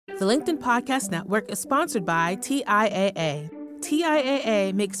The LinkedIn Podcast Network is sponsored by TIAA.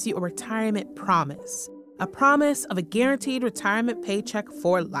 TIAA makes you a retirement promise, a promise of a guaranteed retirement paycheck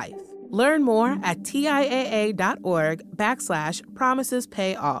for life. Learn more at TIAA.org/promises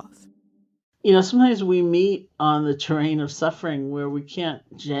pay off. You know, sometimes we meet on the terrain of suffering where we can't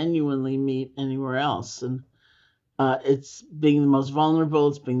genuinely meet anywhere else. And it's being the most vulnerable,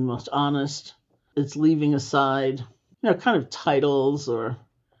 it's being the most honest, it's leaving aside, kind of titles or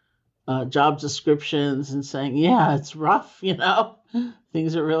job descriptions and saying, yeah, it's rough,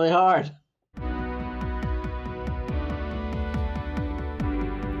 things are really hard.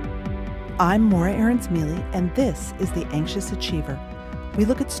 I'm Maura Aarons-Mele, and this is The Anxious Achiever. We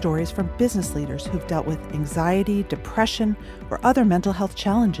look at stories from business leaders who've dealt with anxiety, depression, or other mental health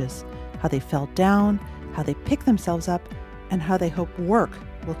challenges, how they fell down, how they pick themselves up, and how they hope work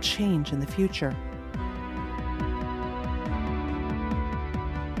will change in the future.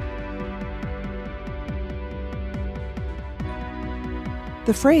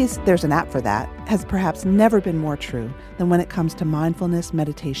 The phrase, "there's an app for that," has perhaps never been more true than when it comes to mindfulness,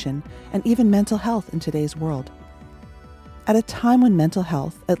 meditation, and even mental health in today's world. At a time when mental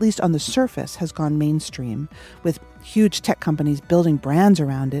health, at least on the surface, has gone mainstream, with huge tech companies building brands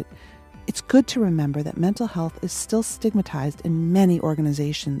around it, it's good to remember that mental health is still stigmatized in many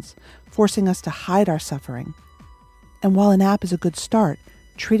organizations, forcing us to hide our suffering. And while an app is a good start,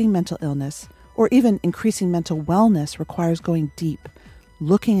 treating mental illness, or even increasing mental wellness, requires going deep,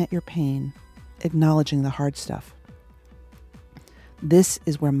 looking at your pain, acknowledging the hard stuff. This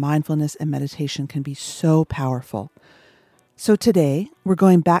is where mindfulness and meditation can be so powerful. So today, we're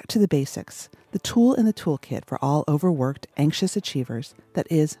going back to the basics, the tool in the toolkit for all overworked, anxious achievers that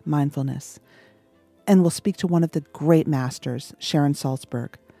is mindfulness. And we'll speak to one of the great masters, Sharon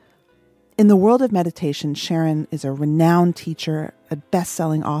Salzberg. In the world of meditation, Sharon is a renowned teacher, a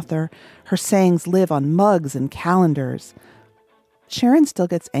best-selling author. Her sayings live on mugs and calendars. Sharon still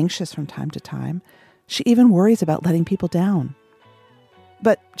gets anxious from time to time. She even worries about letting people down.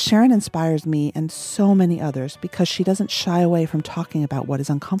 But Sharon inspires me and so many others because she doesn't shy away from talking about what is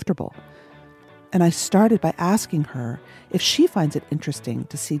uncomfortable. And I started by asking her if she finds it interesting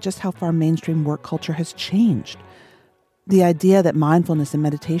to see just how far mainstream work culture has changed. The idea that mindfulness and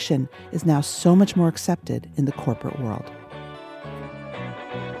meditation is now so much more accepted in the corporate world.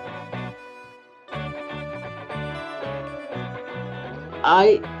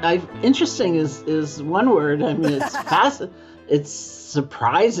 Interesting is one word. I mean, it's it's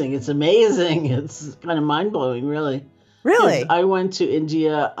surprising, it's amazing, it's kind of mind-blowing, really. Really? I went to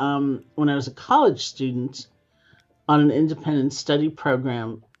India when I was a college student on an independent study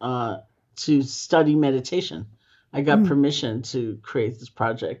program to study meditation. I got permission to create this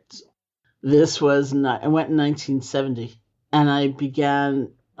project. I went in 1970, and I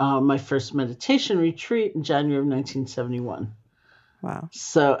began my first meditation retreat in January of 1971. Wow.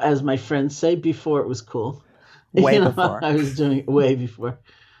 So, as my friends say, before it was cool. Way before. I was doing it way before.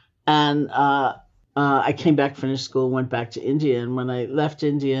 And I came back, finished school, went back to India. And when I left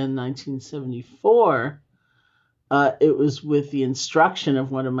India in 1974, it was with the instruction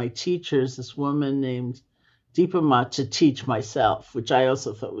of one of my teachers, this woman named Deepa Ma, to teach myself, which I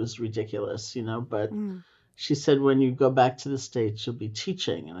also thought was ridiculous, But she said, when you go back to the States, you'll be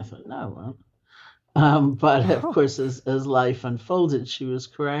teaching. And I thought, no, I won't. But of course, as life unfolded, she was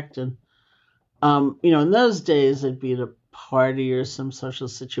correct. And, in those days, I'd be at a party or some social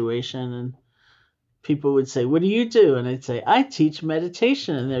situation, and people would say, "What do you do?" And I'd say, "I teach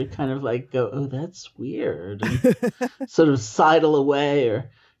meditation." And they'd kind of like go, "Oh, that's weird," and sort of sidle away. Or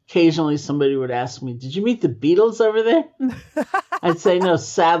occasionally somebody would ask me, "Did you meet the Beatles over there?" I'd say, "No,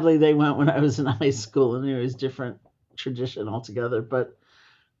 sadly, they went when I was in high school," and it was a different tradition altogether. But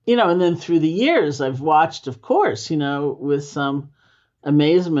and then through the years, I've watched, of course, with some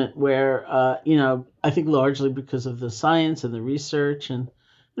amazement where, I think largely because of the science and the research and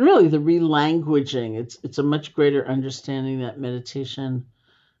really the relanguaging, it's a much greater understanding that meditation,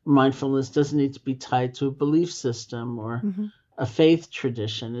 mindfulness doesn't need to be tied to a belief system or a faith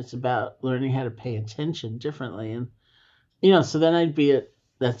tradition. It's about learning how to pay attention differently. And, so then I'd be at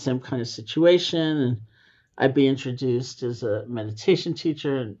that same kind of situation, and I'd be introduced as a meditation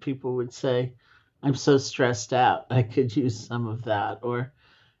teacher, and people would say, "I'm so stressed out, I could use some of that." Or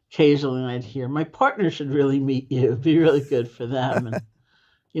occasionally I'd hear, "My partner should really meet you. It'd be really good for them." And,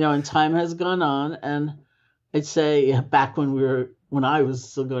 and time has gone on, and I'd say back when I was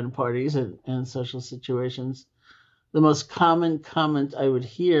still going to parties and social situations, the most common comment I would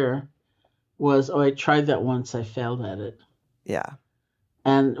hear was, "Oh, I tried that once, I failed at it." Yeah.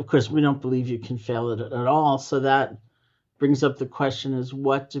 And of course, we don't believe you can fail at it at all. So that brings up the question is,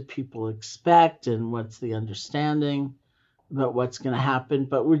 what do people expect and what's the understanding about what's going to happen?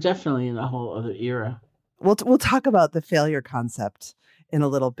 But we're definitely in a whole other era. We'll talk about the failure concept in a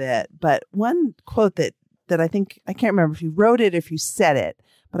little bit. But one quote that I think, I can't remember if you wrote it, if you said it,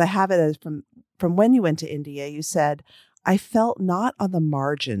 but I have it as from when you went to India. You said, "I felt not on the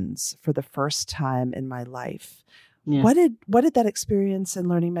margins for the first time in my life." Yeah. What did that experience in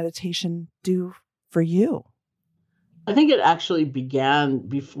learning meditation do for you? I think it actually began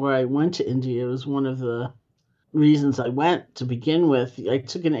before I went to India. It was one of the reasons I went to begin with. I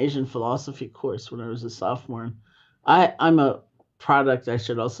took an Asian philosophy course when I was a sophomore. I'm a product, I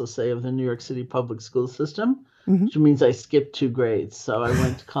should also say, of the New York City public school system, which means I skipped 2 grades. So I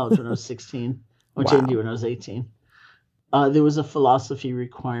went to college when I was 16, went to India when I was 18. There was a philosophy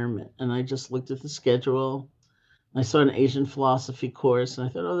requirement, and I just looked at the schedule. I saw an Asian philosophy course, and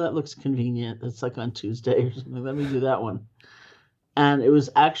I thought, oh, that looks convenient. It's like on Tuesday or something. Let me do that one. And it was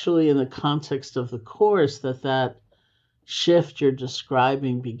actually in the context of the course that shift you're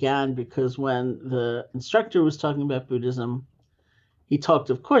describing began, because when the instructor was talking about Buddhism, he talked,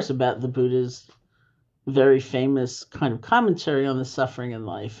 of course, about the Buddha's very famous kind of commentary on the suffering in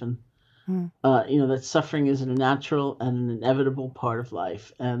life. And, that suffering is a natural and an inevitable part of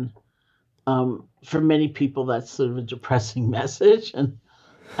life. And for many people, that's sort of a depressing message and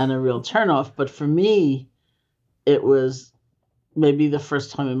a real turnoff. But for me, it was maybe the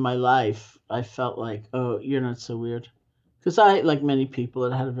first time in my life I felt like, oh, you're not so weird. Because I, like many people,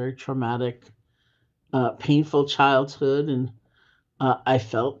 had a very traumatic, painful childhood, and I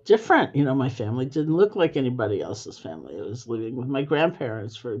felt different. My family didn't look like anybody else's family. I was living with my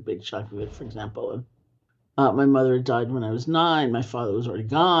grandparents for a big chunk of it, for example. And my mother had died when I was 9. My father was already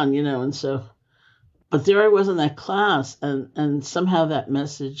gone, and so, but there I was in that class, and somehow that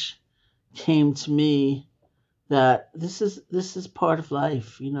message came to me that this is part of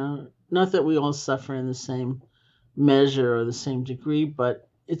life, not that we all suffer in the same measure or the same degree, but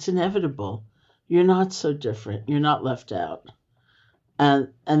it's inevitable. You're not so different. You're not left out. And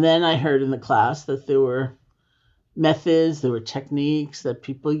then I heard in the class that there were methods, there were techniques that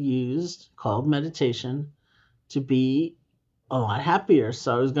people used called meditation to be a lot happier.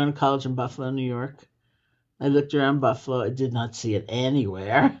 So I was going to college in Buffalo, New York. I looked around Buffalo. I did not see it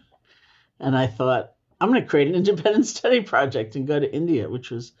anywhere. And I thought, I'm going to create an independent study project and go to India,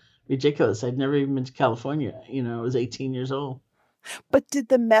 which was ridiculous. I'd never even been to California. I was 18 years old. But did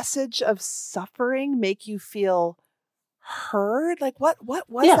the message of suffering make you feel heard? Like what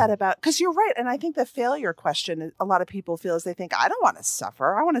was that about? Because you're right. And I think the failure question, a lot of people feel is they think, I don't want to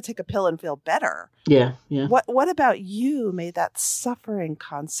suffer. I want to take a pill and feel better. Yeah. What about you made that suffering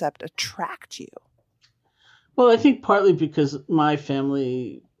concept attract you? Well, I think partly because my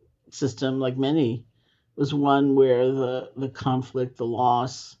family system, like many, was one where the conflict, the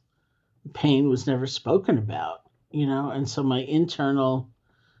loss, the pain was never spoken about, and so my internal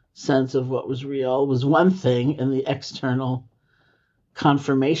sense of what was real was one thing, and the external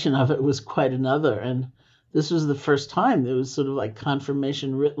confirmation of it was quite another. And this was the first time there was sort of like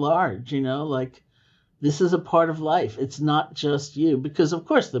confirmation writ large, like this is a part of life. It's not just you, because of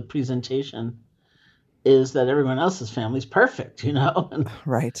course the presentation is that everyone else's family is perfect, and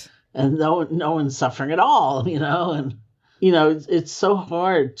right, and no one's suffering at all, and it's so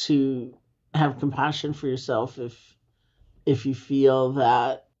hard to have compassion for yourself if you feel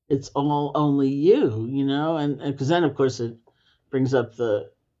that it's all only you, and because then, of course, it brings up the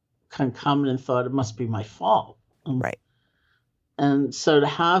concomitant thought, it must be my fault. Right. And so to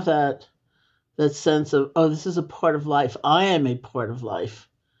have that sense of, oh, this is a part of life, I am a part of life,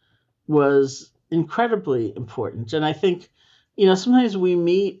 was incredibly important. And I think, sometimes we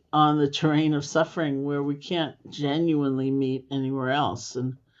meet on the terrain of suffering where we can't genuinely meet anywhere else.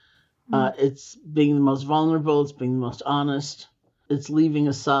 And it's being the most vulnerable, it's being the most honest. It's leaving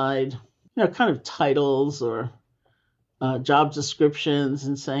aside, kind of titles or job descriptions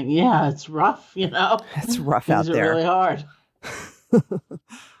and saying, yeah, it's rough, It's rough out there. Things are really hard.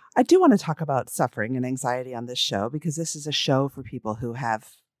 I do want to talk about suffering and anxiety on this show, because this is a show for people who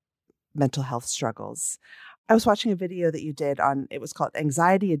have mental health struggles. I was watching a video that you did on, it was called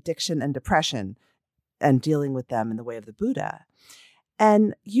Anxiety, Addiction, and Depression, and Dealing with Them in the Way of the Buddha.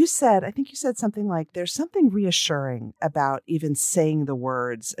 And I think you said something like, there's something reassuring about even saying the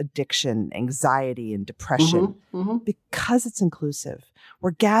words addiction, anxiety, and depression, because it's inclusive.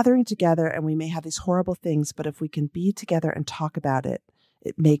 We're gathering together and we may have these horrible things, but if we can be together and talk about it,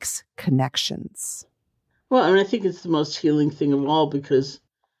 it makes connections. Well, I think it's the most healing thing of all, because,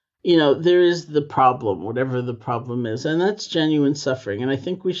 there is the problem, whatever the problem is, and that's genuine suffering. And I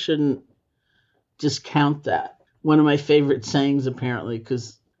think we shouldn't discount that. one of my favorite sayings, apparently,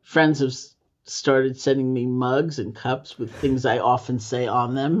 because friends have started sending me mugs and cups with things I often say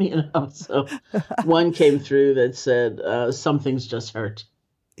on them, So one came through that said, something's just hurt.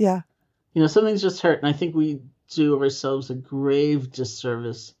 Yeah. Something's just hurt. And I think we do ourselves a grave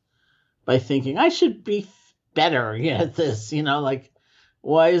disservice by thinking, I should be better at this,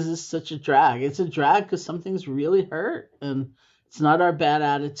 why is this such a drag? It's a drag because something's really hurt. And it's not our bad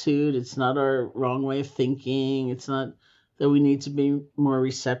attitude. It's not our wrong way of thinking. It's not that we need to be more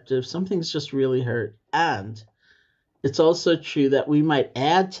receptive. Something's just really hurt. And it's also true that we might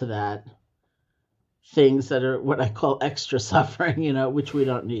add to that things that are what I call extra suffering, which we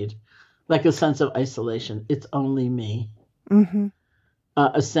don't need. Like a sense of isolation. It's only me. Mm-hmm.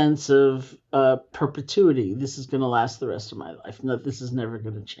 A sense of perpetuity. This is going to last the rest of my life. No, this is never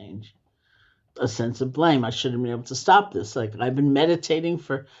going to change. A sense of blame. I should have been able to stop this. Like, I've been meditating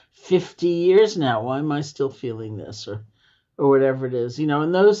for 50 years now. Why am I still feeling this? Or whatever it is.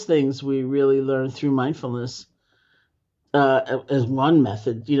 And those things we really learn through mindfulness as one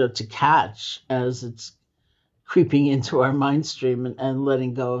method, to catch as it's creeping into our mind stream and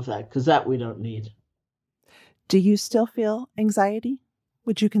letting go of that, because that we don't need. Do you still feel anxiety?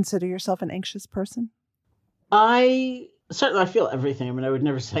 Would you consider yourself an anxious person? I feel everything. I would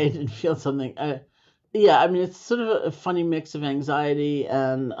never say I didn't feel something. It's sort of a funny mix of anxiety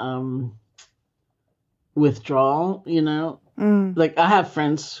and withdrawal, Like, I have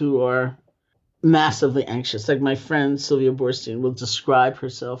friends who are massively anxious. Like, my friend Sylvia Borstein will describe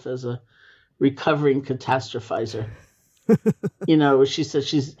herself as a recovering catastrophizer. She says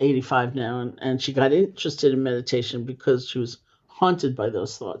she's 85 now, and she got interested in meditation because she was haunted by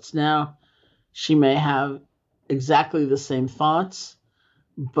those thoughts. Now, she may have exactly the same thoughts,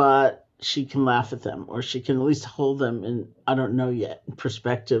 but she can laugh at them, or she can at least hold them in, I don't know yet,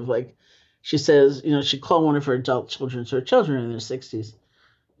 perspective. Like, she says, she'd call one of her adult children, so her children are in their 60s.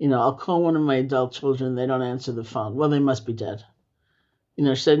 I'll call one of my adult children, they don't answer the phone. Well, they must be dead.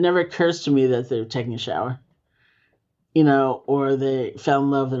 She said, it never occurs to me that they're taking a shower, or they fell in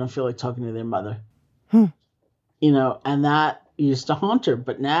love, they don't feel like talking to their mother. And that used to haunt her.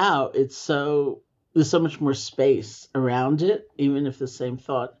 But now there's so much more space around it, even if the same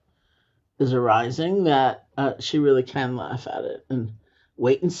thought is arising, that she really can laugh at it and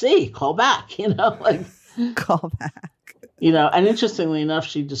wait and see, call back, Call back. And interestingly enough,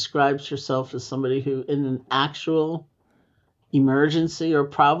 she describes herself as somebody who, in an actual emergency or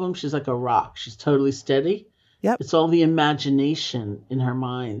problem, she's like a rock. She's totally steady. Yep. It's all the imagination in her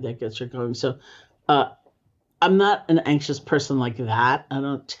mind that gets her going. So I'm not an anxious person like that. I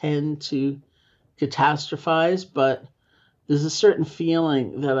don't tend to catastrophize, but there's a certain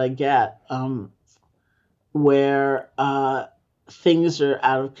feeling that I get where things are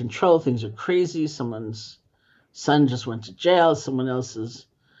out of control, things are crazy, someone's son just went to jail, someone else's,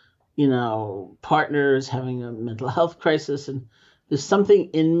 partner is having a mental health crisis, and there's something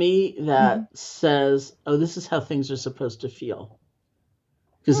in me that says, oh, this is how things are supposed to feel.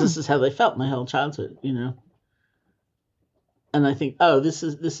 Because this is how they felt my whole childhood, And I think, oh, this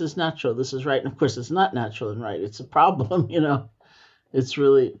is natural, this is right. And of course, it's not natural and right. It's a problem, It's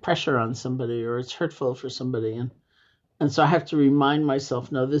really pressure on somebody, or it's hurtful for somebody. And so I have to remind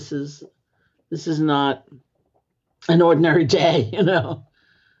myself, no, this is not an ordinary day,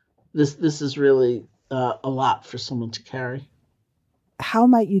 This is really a lot for someone to carry. How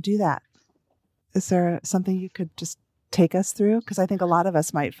might you do that? Is there something you could just take us through? Because I think a lot of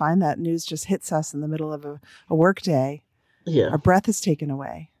us might find that news just hits us in the middle of a work day. Yeah. Our breath is taken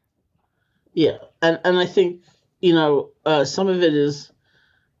away. Yeah. And I think, some of it is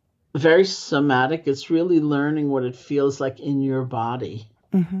very somatic. It's really learning what it feels like in your body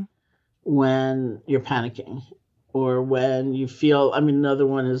when you're panicking, or when you feel, another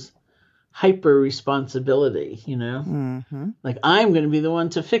one is hyper responsibility, like, I'm going to be the one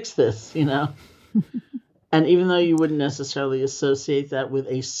to fix this, And even though you wouldn't necessarily associate that with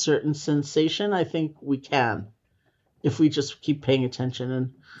a certain sensation, I think we can, if we just keep paying attention.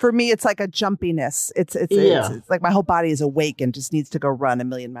 And for me, it's like a jumpiness. It's like my whole body is awake and just needs to go run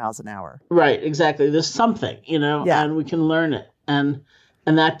 1,000,000 miles an hour. Right, exactly. There's something, Yeah. and we can learn it, and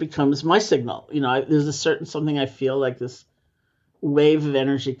that becomes my signal. There's a certain something I feel, like this wave of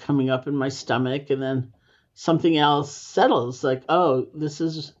energy coming up in my stomach, and then something else settles, like, oh, this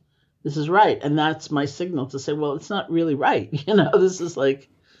is right. And that's my signal to say, well, it's not really right. This is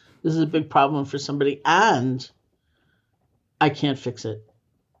a big problem for somebody, and I can't fix it.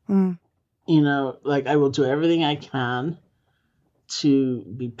 Like, I will do everything I can to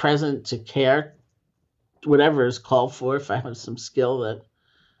be present, to care, whatever is called for. If I have some skill that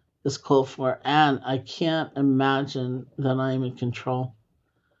is called for, and I can't imagine that I'm in control,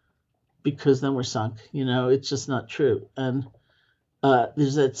 because then we're sunk. It's just not true. And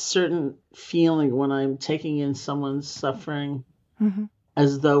there's that certain feeling when I'm taking in someone's suffering Mm-hmm.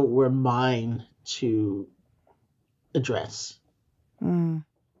 as though we're mine to address,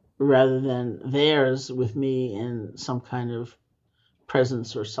 rather than theirs with me in some kind of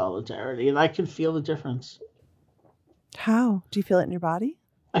presence or solidarity. And I can feel the difference. How? Do you feel it in your body?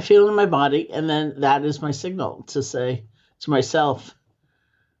 I feel it in my body, and then that is my signal to say to myself,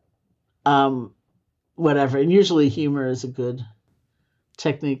 whatever. And usually humor is a good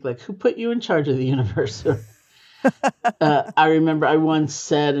technique, like, who put you in charge of the universe? I remember I once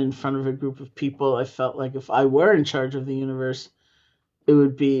said in front of a group of people, I felt like if I were in charge of the universe, it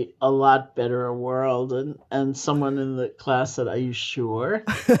would be a lot better a world. And someone in the class said, "Are you sure?"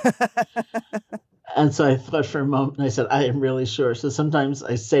 And so I thought for a moment, and I said, "I am really sure." So sometimes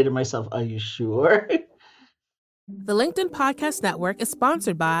I say to myself, "Are you sure?" The LinkedIn Podcast Network is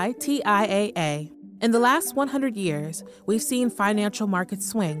sponsored by TIAA. In the last 100 years, we've seen financial markets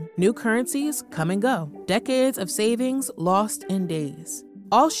swing, new currencies come and go, decades of savings lost in days,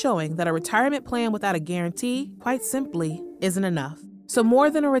 all showing that a retirement plan without a guarantee, quite simply, isn't enough. So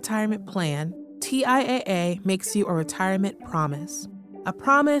more than a retirement plan, TIAA makes you a retirement promise. A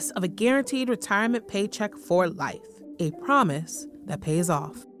promise of a guaranteed retirement paycheck for life. A promise that pays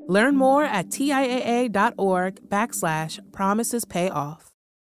off. Learn more at TIAA.org/promisespayoff.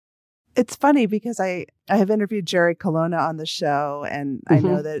 It's funny because I have interviewed Jerry Colonna on the show, and I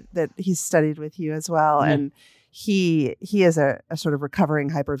know that he's studied with you as well. Yeah. And he is a sort of recovering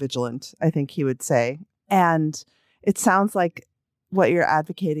hypervigilant, I think he would say. And it sounds like what you're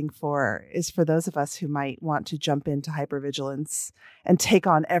advocating for is for those of us who might want to jump into hypervigilance and take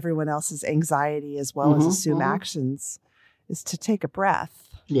on everyone else's anxiety as well as assume actions, is to take a breath.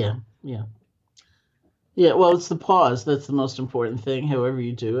 Yeah. Well, it's the pause. That's the most important thing, however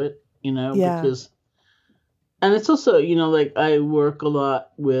you do it, because, and it's also, like I work a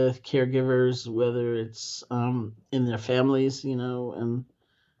lot with caregivers, whether it's in their families, and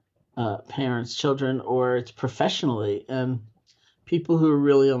parents, children, or it's professionally, and people who are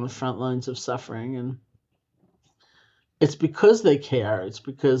really on the front lines of suffering. And it's because they care. It's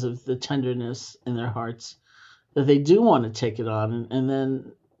because of the tenderness in their hearts that they do want to take it on, and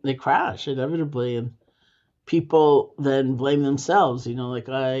then they crash inevitably, and people then blame themselves, like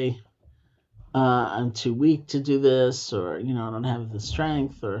I'm too weak to do this, or I don't have the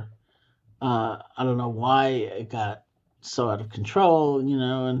strength, or I don't know why it got so out of control,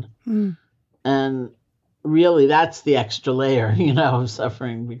 and really that's the extra layer, of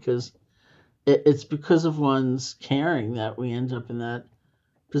suffering, because it's because of one's caring that we end up in that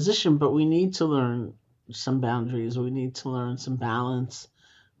position. But we need to learn some boundaries. We need to learn some balance.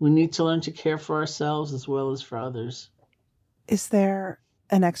 We need to learn to care for ourselves as well as for others. Is there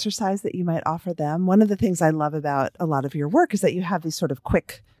an exercise that you might offer them? One of the things I love about a lot of your work is that you have these sort of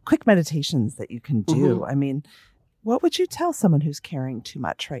quick meditations that you can do. I mean, what would you tell someone who's caring too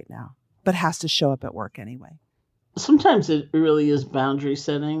much right now, but has to show up at work anyway? Sometimes it really is boundary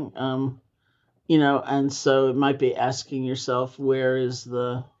setting, and so it might be asking yourself, where is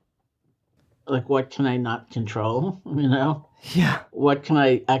what can I not control, Yeah. What can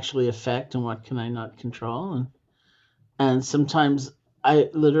I actually affect and what can I not control? And sometimes I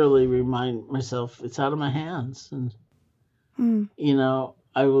literally remind myself it's out of my hands, and,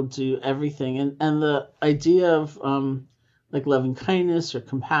 I will do everything. And the idea of like loving kindness or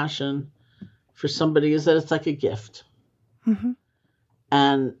compassion for somebody is that it's like a gift.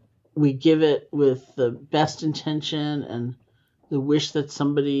 And we give it with the best intention and the wish that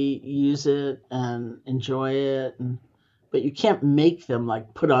somebody use it and enjoy it. But you can't make them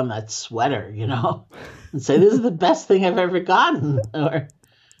like put on that sweater, and say, this is the best thing I've ever gotten. Or,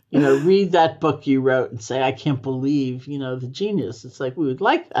 read that book you wrote and say, I can't believe, the genius. It's like, we would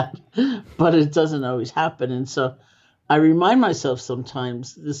like that, but it doesn't always happen. And so I remind myself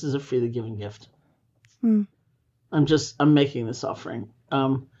sometimes this is a freely given gift. I'm making this offering.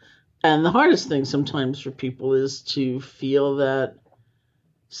 And the hardest thing sometimes for people is to feel that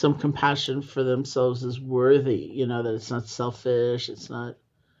some compassion for themselves is worthy, that it's not selfish, it's not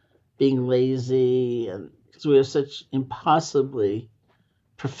being lazy, and because we have such impossibly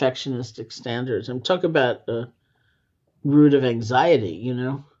perfectionistic standards. I'm talking about the root of anxiety,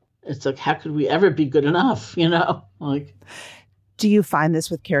 It's like, how could we ever be good enough, Like, do you find this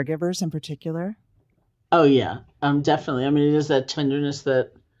with caregivers in particular? Oh, yeah, definitely. I mean, it is that tenderness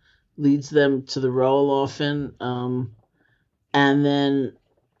that leads them to the role often. And then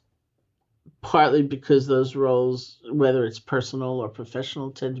partly because those roles, whether it's personal or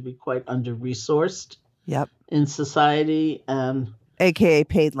professional, tend to be quite under-resourced Yep. in society, and AKA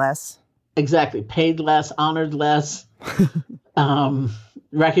paid less. exactly, paid less, honored less,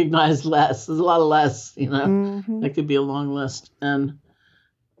 recognized less. There's a lot of less, Mm-hmm. That could be a long list. And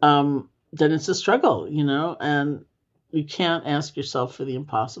then it's a struggle, and you can't ask yourself for the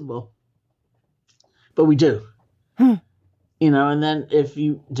impossible. But we do. And then if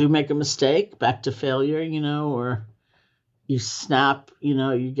you do make a mistake, back to failure, or you snap,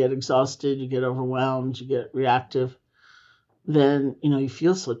 you get exhausted, you get overwhelmed, you get reactive, then, you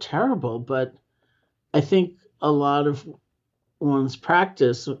feel so terrible. But I think a lot of one's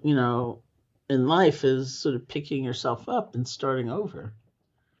practice, in life is sort of picking yourself up and starting over,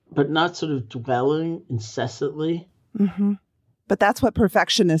 but not sort of dwelling incessantly. Mm-hmm. But that's what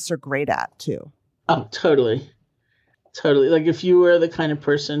perfectionists are great at, too. Oh, totally. Totally. Like if you were the kind of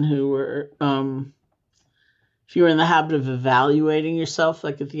person who were, if you were in the habit of evaluating yourself,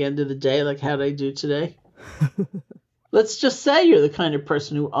 like at the end of the day, like how'd I do today? Let's just say you're the kind of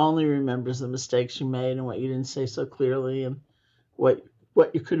person who only remembers the mistakes you made and what you didn't say so clearly and what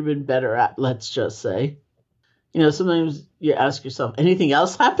you could have been better at, let's just say. Sometimes you ask yourself, anything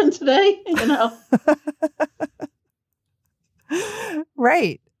else happened today?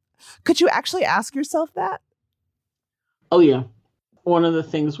 Right. Could you actually ask yourself that? Oh, yeah. One of the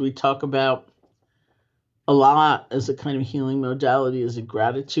things we talk about a lot as a kind of healing modality is a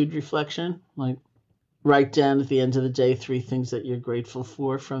gratitude reflection. Like, write down at the end of the day 3 things that you're grateful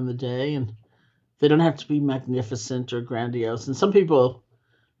for from the day. And they don't have to be magnificent or grandiose. And some people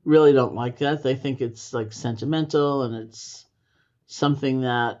really don't like that. They think it's like sentimental and it's something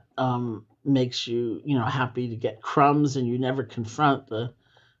that makes you, happy to get crumbs and you never confront an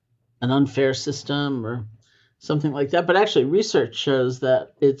unfair system or something like that. But actually research shows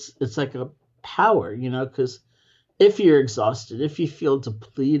that it's like a power, because if you're exhausted, if you feel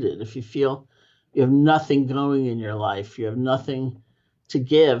depleted, if you feel you have nothing going in your life, you have nothing to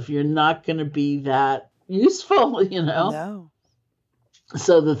give, you're not going to be that useful, No.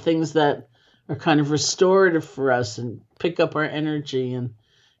 So the things that are kind of restorative for us and pick up our energy and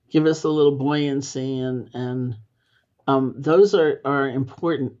give us a little buoyancy and those are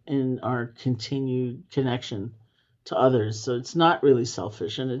important in our continued connection to others. So it's not really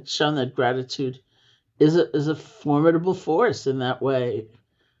selfish, and it's shown that gratitude is a formidable force in that way,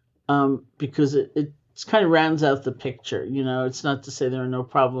 because it kind of rounds out the picture. It's not to say there are no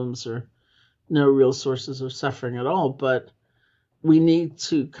problems or no real sources of suffering at all, but we need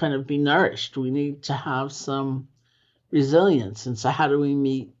to kind of be nourished. We need to have some resilience. And so how do we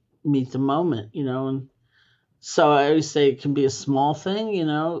meet the moment, And so I always say it can be a small thing,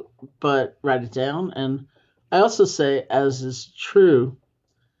 but write it down. And I also say, as is true,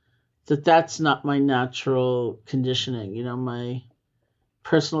 that that's not my natural conditioning, my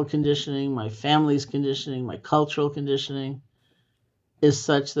personal conditioning, my family's conditioning, my cultural conditioning is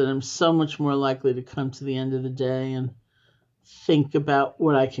such that I'm so much more likely to come to the end of the day and think about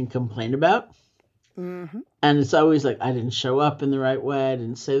what I can complain about. Mm-hmm. And it's always like, I didn't show up in the right way, I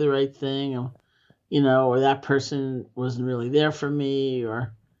didn't say the right thing, or that person wasn't really there for me,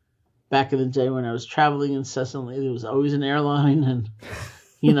 or back in the day when I was traveling incessantly, there was always an airline and,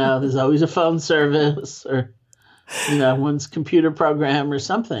 there's always a phone service or, one's computer program or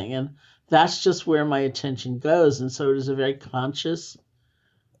something. And that's just where my attention goes. And so it is a very conscious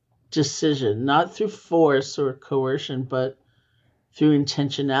decision, not through force or coercion, but through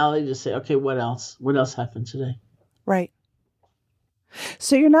intentionality to say, okay, what else? What else happened today? Right.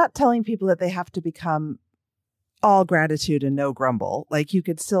 So you're not telling people that they have to become all gratitude and no grumble. Like you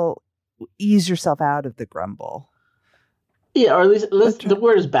could still ease yourself out of the grumble. Yeah, or at least the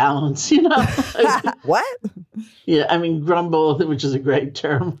word is balance, What? Yeah, I mean, grumble, which is a great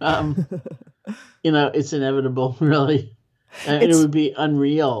term. It's inevitable, really. And it would be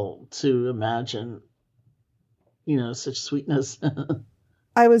unreal to imagine, such sweetness.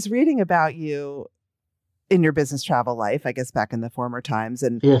 I was reading about you in your business travel life, I guess back in the former times.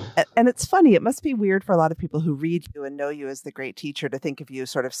 And it's funny. It must be weird for a lot of people who read you and know you as the great teacher to think of you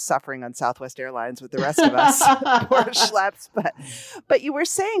sort of suffering on Southwest Airlines with the rest of us, poor schleps. But you were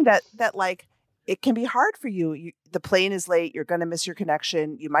saying that like it can be hard for you. The plane is late. You're going to miss your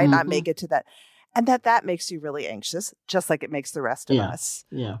connection. You might not make it to that. And that makes you really anxious, just like it makes the rest of us.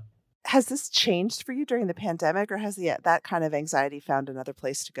 Yeah. Has this changed for you during the pandemic, or has that kind of anxiety found another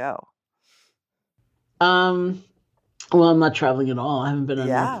place to go? Well, I'm not traveling at all. I haven't been on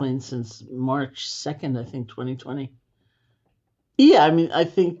an airplane since March 2nd, I think, 2020. Yeah, I mean, I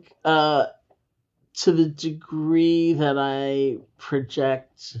think to the degree that I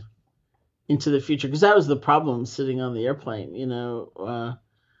project into the future, because that was the problem sitting on the airplane.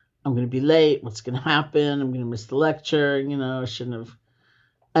 I'm going to be late. What's going to happen? I'm going to miss the lecture. I shouldn't have.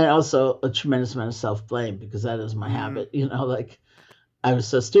 And also a tremendous amount of self-blame, because that is my habit. Like, I was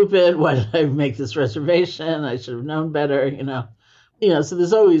so stupid. Why did I make this reservation? I should have known better. So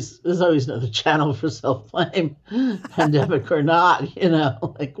there's always another channel for self-blame, pandemic or not.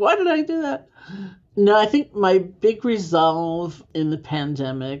 Like, why did I do that? No, I think my big resolve in the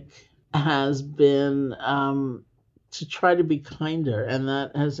pandemic has been to try to be kinder, and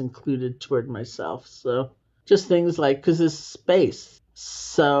that has included toward myself. So just things like, because there's space.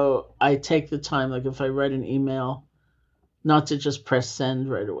 So I take the time, like if I write an email, not to just press send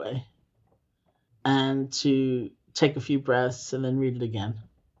right away, and to take a few breaths and then read it again.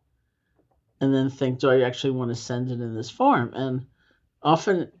 And then think, do I actually want to send it in this form? And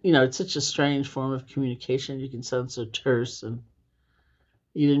often, it's such a strange form of communication. You can sound so terse and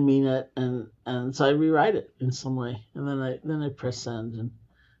you didn't mean it. And so I rewrite it in some way. And then I press send. And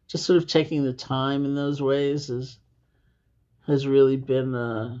just sort of taking the time in those ways has really been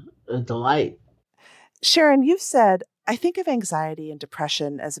a delight. Sharon, you've said, I think of anxiety and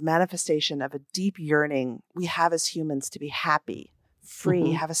depression as a manifestation of a deep yearning we have as humans to be happy,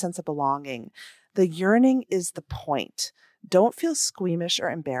 free, have a sense of belonging. The yearning is the point. Don't feel squeamish or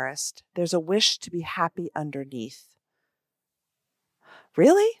embarrassed. There's a wish to be happy underneath.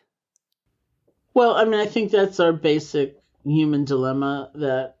 Really? Well, I think that's our basic human dilemma,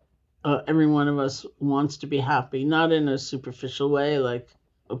 that every one of us wants to be happy, not in a superficial way, like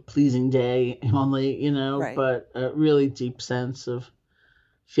a pleasing day only, Right. But a really deep sense of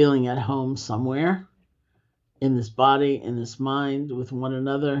feeling at home somewhere in this body, in this mind, with one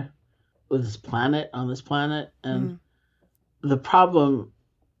another, with this planet, on this planet. And the problem,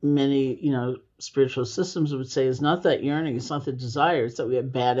 many, spiritual systems would say, is not that yearning, it's not the desire, it's that we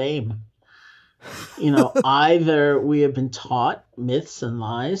have bad aim. Either we have been taught myths and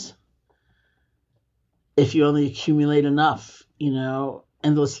lies. If you only accumulate enough,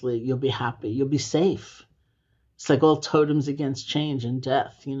 endlessly, you'll be happy, you'll be safe. It's like all totems against change and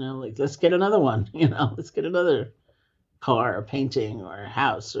death, like, let's get another one, let's get another car or painting or a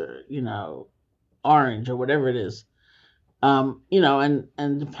house or, orange or whatever it is. And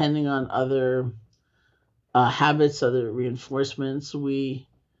depending on other habits, other reinforcements, we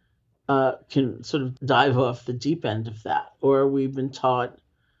can sort of dive off the deep end of that. Or we've been taught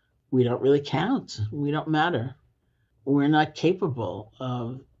we don't really count, we don't matter, we're not capable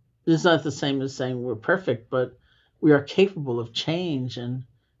of. It's not the same as saying we're perfect, but we are capable of change and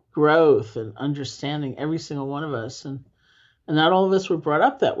growth and understanding, every single one of us. And not all of us were brought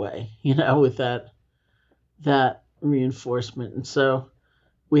up that way, with that reinforcement. And so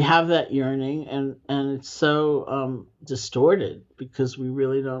we have that yearning, and it's so distorted, because we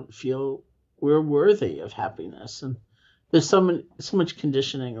really don't feel we're worthy of happiness. And there's so much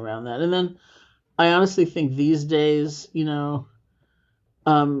conditioning around that. And then I honestly think these days,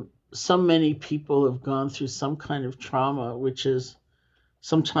 so many people have gone through some kind of trauma, which is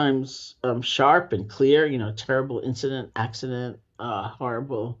sometimes sharp and clear, terrible incident, accident,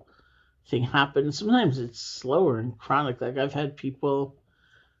 horrible thing happened. Sometimes it's slower and chronic. Like, I've had people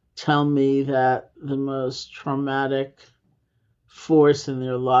tell me that the most traumatic force in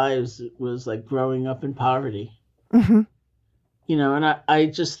their lives was like growing up in poverty. And I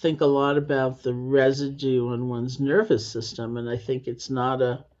just think a lot about the residue on one's nervous system, and I think it's not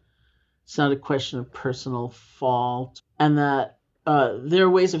a question of personal fault, and that there are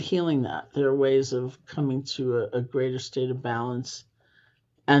ways of healing that. There are ways of coming to a greater state of balance,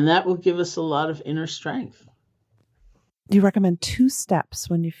 and that will give us a lot of inner strength. You recommend 2 steps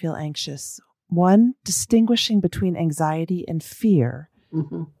when you feel anxious. 1, distinguishing between anxiety and fear,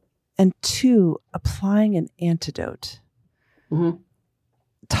 and 2, applying an antidote.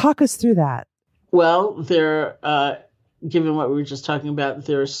 Talk us through that. Well, given what we were just talking about,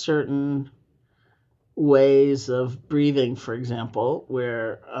 there are certain ways of breathing, for example,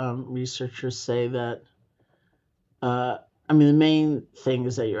 where researchers say that, the main thing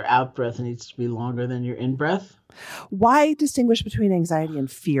is that your out breath needs to be longer than your in breath. Why distinguish between anxiety and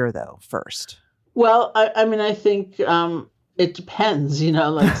fear, though, first? Well, I think it depends,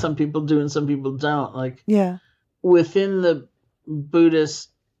 like some people do and some people don't. Like, within the Buddhist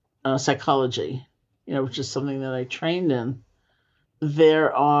psychology, which is something that I trained in,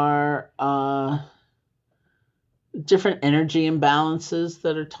 there are different energy imbalances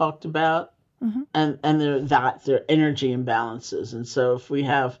that are talked about, and they're energy imbalances. And so if we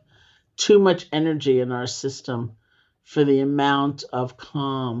have too much energy in our system for the amount of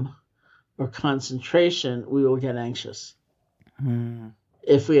calm or concentration, we will get anxious.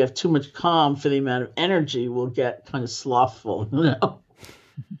 if we have too much calm for the amount of energy, we'll get kind of slothful,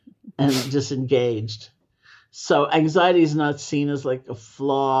 and disengaged. So anxiety is not seen as like a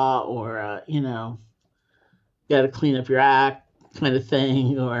flaw or, got to clean up your act kind of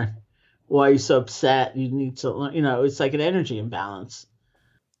thing, or why are you so upset? You need to learn, it's like an energy imbalance.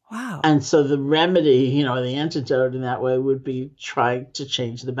 Wow. And so the remedy, the antidote in that way would be trying to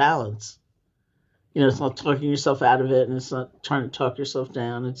change the balance. It's not talking yourself out of it, and it's not trying to talk yourself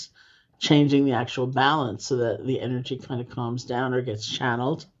down. It's changing the actual balance so that the energy kind of calms down or gets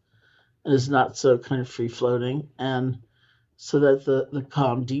channeled and is not so kind of free floating, and so that the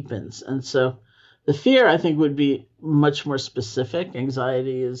calm deepens. And so the fear, I think, would be much more specific.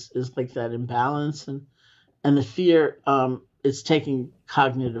 Anxiety is like that imbalance, and the fear is taking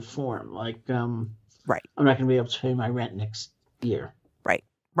cognitive form. Like, right. I'm not going to be able to pay my rent next year.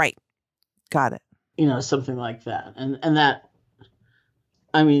 Right. Got it. Something like that. And that,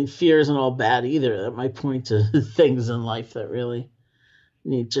 fear isn't all bad either. That might point to things in life that really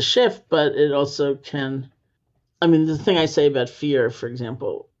need to shift, but it also can, the thing I say about fear, for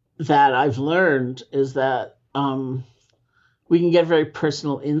example, that I've learned is that we can get very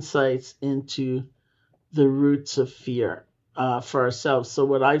personal insights into the roots of fear for ourselves. So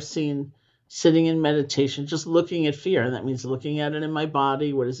what I've seen sitting in meditation, just looking at fear, and that means looking at it in my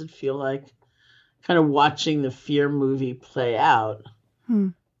body. What does it feel like? Kind of watching the fear movie play out.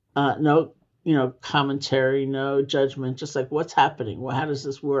 No, commentary, no judgment, just like, what's happening? Well, how does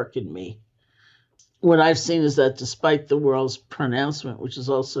this work in me? What I've seen is that despite the world's pronouncement, which is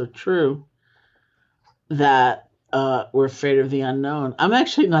also true, that we're afraid of the unknown. I'm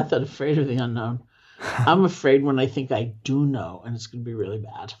actually not that afraid of the unknown. I'm afraid when I think I do know, and it's going to be really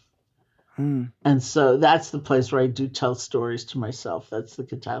bad. And so that's the place where I do tell stories to myself. That's the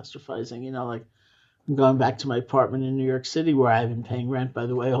catastrophizing, like, I'm going back to my apartment in New York City, where I've been paying rent, by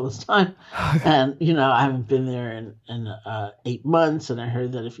the way, all this time. And, I haven't been there in 8 months. And I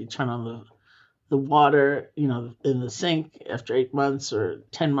heard that if you turn on the water, in the sink after 8 months or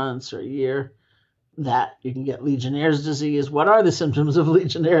 10 months or a year, that you can get Legionnaire's disease. What are the symptoms of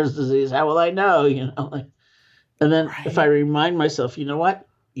Legionnaire's disease? How will I know? And then if I remind myself, you know what?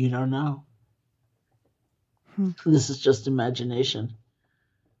 You don't know. This is just imagination.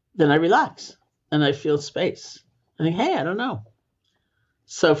 Then I relax. And I feel space. I think, hey, I don't know.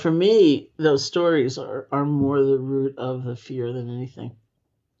 So for me, those stories are more the root of the fear than anything.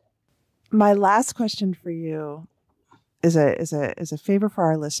 My last question for you is a favor for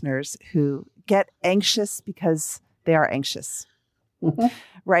our listeners who get anxious because they are anxious.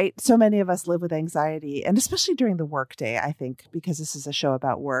 Right? So many of us live with anxiety, and especially during the workday, I think, because this is a show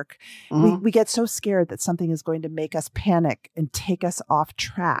about work, we get so scared that something is going to make us panic and take us off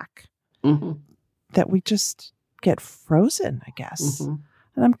track. That we just get frozen, I guess. And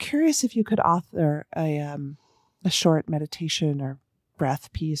I'm curious if you could author a short meditation or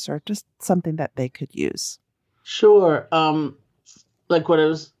breath piece, or just something that they could use. Sure. Like what I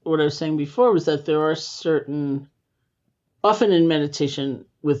was saying before was that there are often in meditation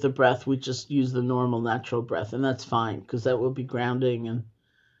with the breath, we just use the normal natural breath, and that's fine because that will be grounding and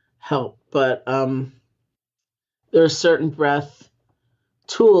help. But there are certain breath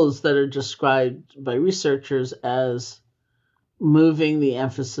tools that are described by researchers as moving the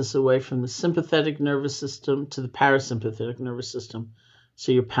emphasis away from the sympathetic nervous system to the parasympathetic nervous system.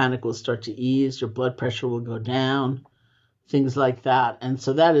 So your panic will start to ease, your blood pressure will go down, things like that. And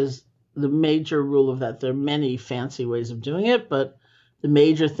so that is the major rule of that. There are many fancy ways of doing it, but the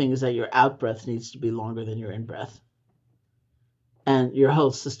major thing is that your out breath needs to be longer than your in breath. And your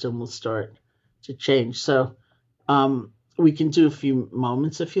whole system will start to change. So, we can do a few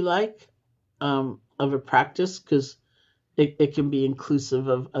moments if you like of a practice, because it can be inclusive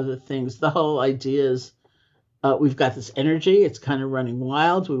of other things. The whole idea is we've got this energy. It's kind of running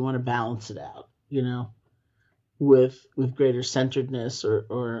wild. We want to balance it out, with greater centeredness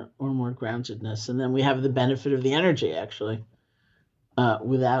or more groundedness. And then we have the benefit of the energy, actually,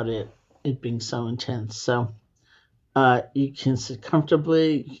 without it being so intense. So you can sit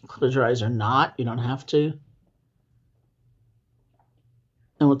comfortably. You can close your eyes or not. You don't have to.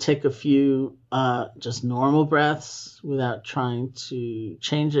 And we'll take a few just normal breaths without trying to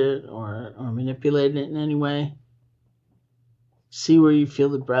change it or manipulate it in any way. See where you feel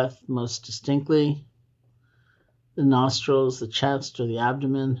the breath most distinctly. The nostrils, the chest, or the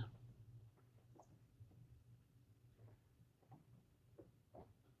abdomen.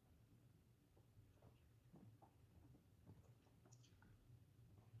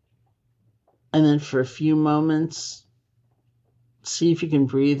 And then for a few moments, see if you can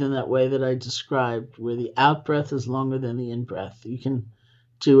breathe in that way that I described, where the out breath is longer than the in breath. You can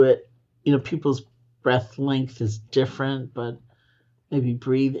do it. People's breath length is different, but maybe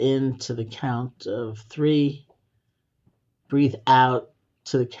breathe in to the count of 3, breathe out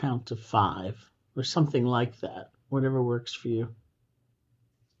to the count of 5, or something like that, whatever works for you.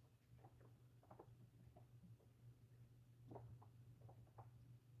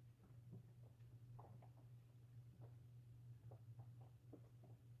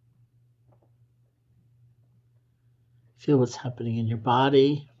 Feel what's happening in your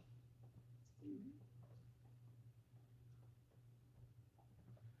body.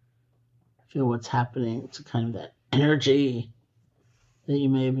 Feel what's happening to kind of that energy that you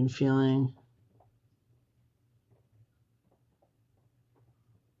may have been feeling.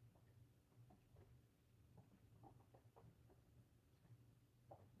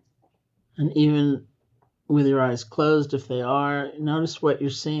 And even with your eyes closed, if they are, notice what you're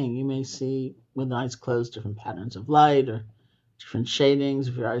seeing. You may see, with the eyes closed, different patterns of light or different shadings.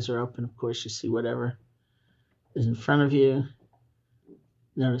 If your eyes are open, of course, you see whatever is in front of you.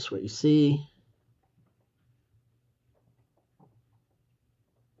 Notice what you see.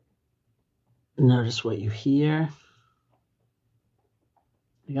 Notice what you hear.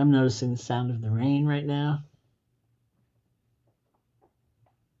 Like I'm noticing the sound of the rain right now.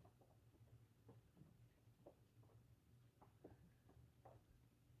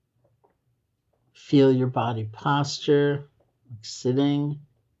 Feel your body posture, like sitting.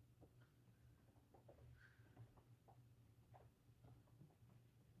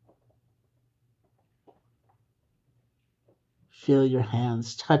 Feel your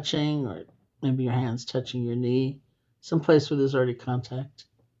hands touching, or maybe your hands touching your knee, someplace where there's already contact.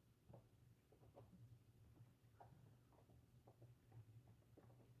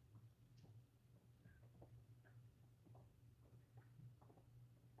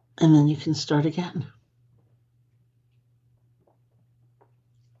 And then you can start again.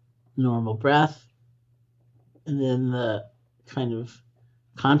 Normal breath, and then the kind of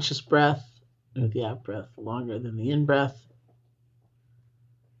conscious breath, with the out breath longer than the in breath.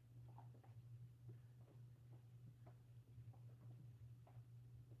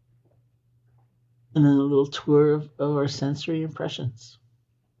 And then a little tour of our sensory impressions.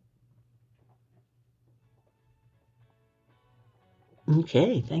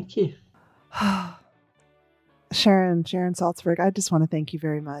 Okay, thank you. Sharon Salzberg, I just want to thank you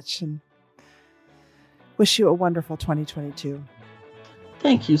very much and wish you a wonderful 2022.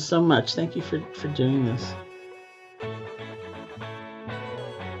 Thank you so much. Thank you for doing this.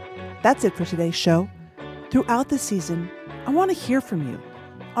 That's it for today's show. Throughout the season, I want to hear from you.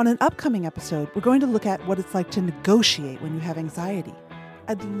 On an upcoming episode, we're going to look at what it's like to negotiate when you have anxiety.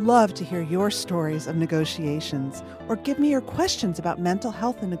 I'd love to hear your stories of negotiations, or give me your questions about mental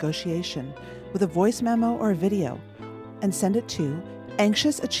health and negotiation with a voice memo or a video, and send it to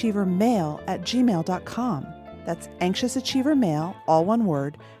anxiousachievermail@gmail.com. That's anxiousachievermail, all one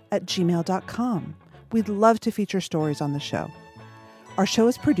word, @gmail.com. We'd love to feature stories on the show. Our show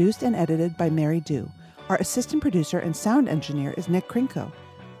is produced and edited by Mary Dew. Our assistant producer and sound engineer is Nick Krinko.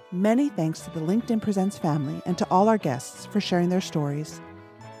 Many thanks to the LinkedIn Presents family and to all our guests for sharing their stories.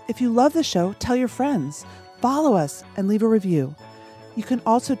 If you love the show, tell your friends, follow us, and leave a review. You can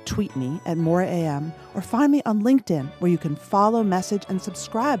also tweet me at MauraAM or find me on LinkedIn, where you can follow, message, and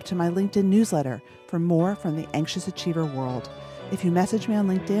subscribe to my LinkedIn newsletter for more from the Anxious Achiever world. If you message me on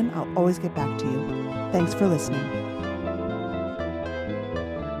LinkedIn, I'll always get back to you. Thanks for listening.